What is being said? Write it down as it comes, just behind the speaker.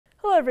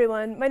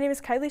everyone, my name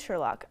is Kiley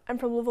Sherlock. I'm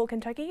from Louisville,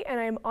 Kentucky, and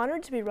I am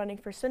honored to be running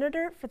for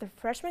senator for the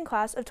freshman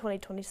class of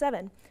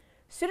 2027.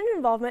 Student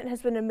involvement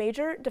has been a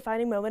major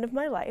defining moment of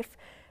my life,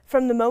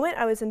 from the moment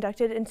I was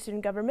inducted in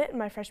student government in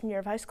my freshman year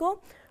of high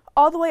school,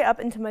 all the way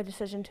up into my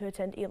decision to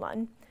attend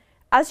Elon.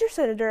 As your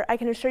senator, I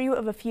can assure you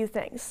of a few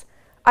things.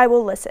 I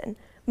will listen.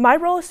 My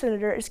role as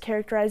senator is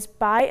characterized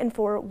by and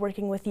for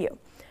working with you.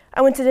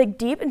 I want to dig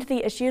deep into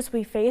the issues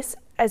we face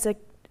as a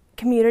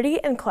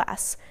community and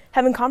class,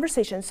 having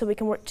conversations so we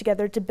can work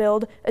together to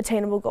build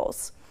attainable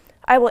goals.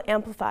 I will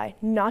amplify,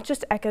 not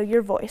just echo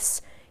your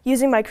voice,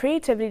 using my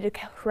creativity to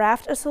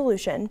craft a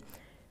solution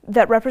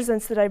that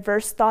represents the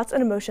diverse thoughts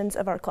and emotions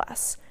of our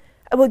class.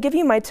 I will give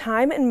you my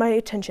time and my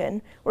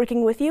attention,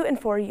 working with you and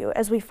for you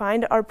as we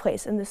find our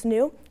place in this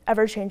new,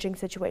 ever-changing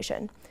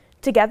situation.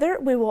 Together,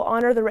 we will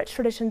honor the rich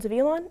traditions of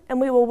Elon,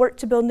 and we will work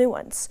to build new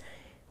ones.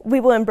 We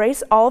will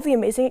embrace all of the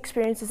amazing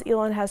experiences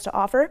Elon has to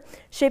offer,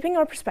 shaping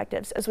our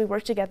perspectives as we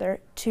work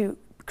together to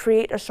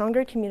create a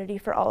stronger community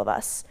for all of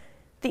us.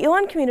 The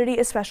Elon community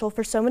is special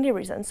for so many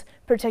reasons,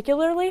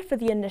 particularly for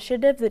the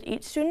initiative that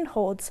each student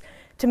holds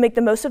to make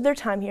the most of their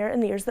time here in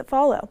the years that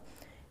follow.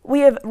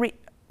 We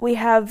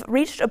have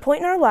reached a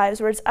point in our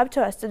lives where it's up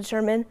to us to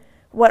determine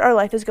what our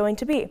life is going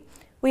to be.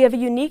 We have a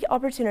unique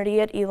opportunity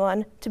at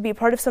Elon to be a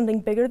part of something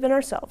bigger than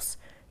ourselves,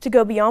 to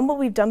go beyond what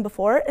we've done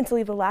before and to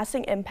leave a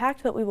lasting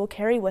impact that we will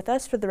carry with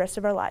us for the rest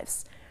of our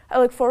lives. I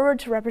look forward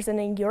to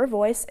representing your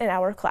voice in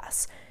our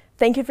class.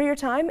 Thank you for your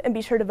time, and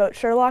be sure to vote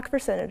Sherlock for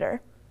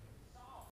senator.